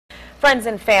Friends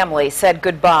and family said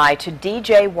goodbye to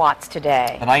DJ Watts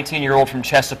today. The 19-year-old from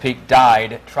Chesapeake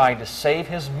died trying to save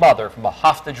his mother from a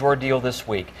hostage ordeal this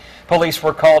week. Police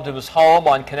were called to his home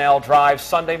on Canal Drive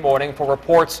Sunday morning for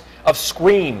reports of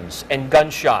screams and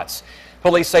gunshots.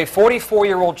 Police say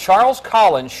 44-year-old Charles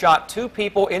Collins shot two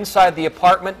people inside the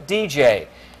apartment. DJ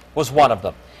was one of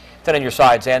them. 10 on your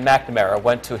side's Ann McNamara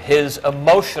went to his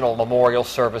emotional memorial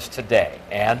service today.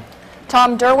 Ann?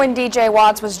 Tom Derwin DJ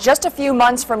Watts was just a few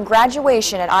months from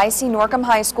graduation at IC Norcom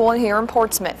High School here in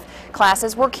Portsmouth.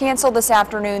 Classes were canceled this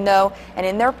afternoon, though, and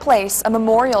in their place, a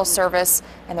memorial service,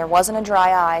 and there wasn't a dry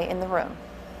eye in the room.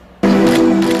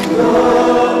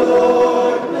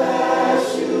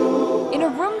 In a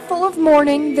room full of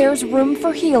mourning, there's room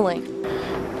for healing.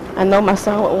 I know my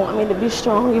son would want me to be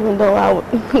strong, even though I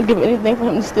would give anything for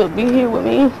him to still be here with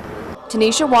me.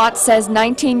 Tanisha Watts says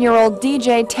 19-year-old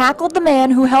DJ tackled the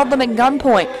man who held them at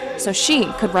gunpoint so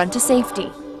she could run to safety.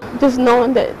 Just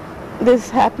knowing that this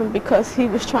happened because he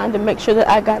was trying to make sure that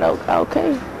I got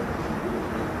okay.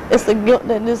 It's a guilt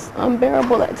that is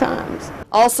unbearable at times.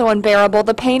 Also unbearable,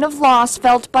 the pain of loss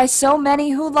felt by so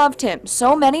many who loved him.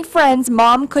 So many friends,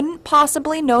 Mom couldn't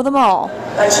possibly know them all.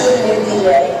 I truly knew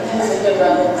DJ. He was a good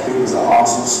brother. He was an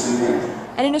awesome student.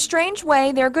 And in a strange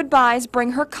way, their goodbyes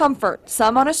bring her comfort,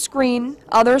 some on a screen,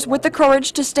 others with the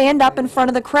courage to stand up in front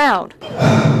of the crowd.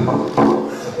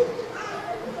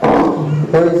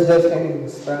 Words just can't even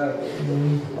describe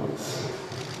it.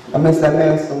 I miss that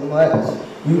man so much.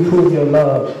 You proved your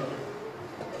love,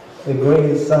 the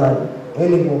greatest son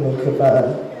any woman could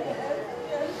find.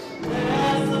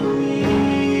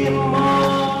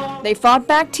 They fought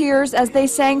back tears as they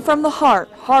sang from the heart,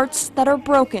 hearts that are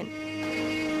broken.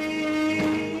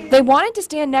 They wanted to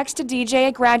stand next to DJ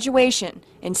at graduation.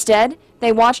 Instead,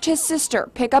 they watched his sister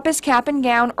pick up his cap and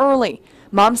gown early.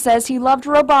 Mom says he loved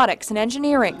robotics and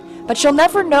engineering, but she'll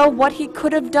never know what he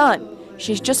could have done.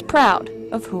 She's just proud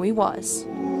of who he was.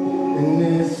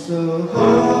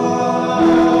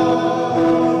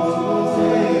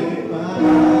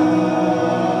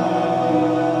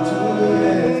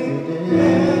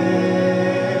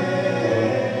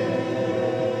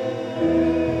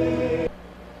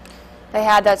 They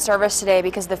had that service today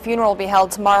because the funeral will be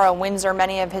held tomorrow in Windsor.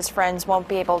 Many of his friends won't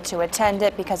be able to attend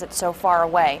it because it's so far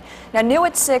away. Now, new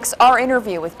at 6, our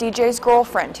interview with DJ's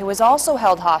girlfriend, who was also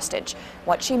held hostage.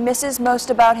 What she misses most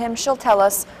about him, she'll tell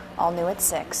us, all new at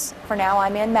 6. For now,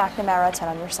 I'm Ann McNamara, 10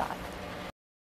 on your side.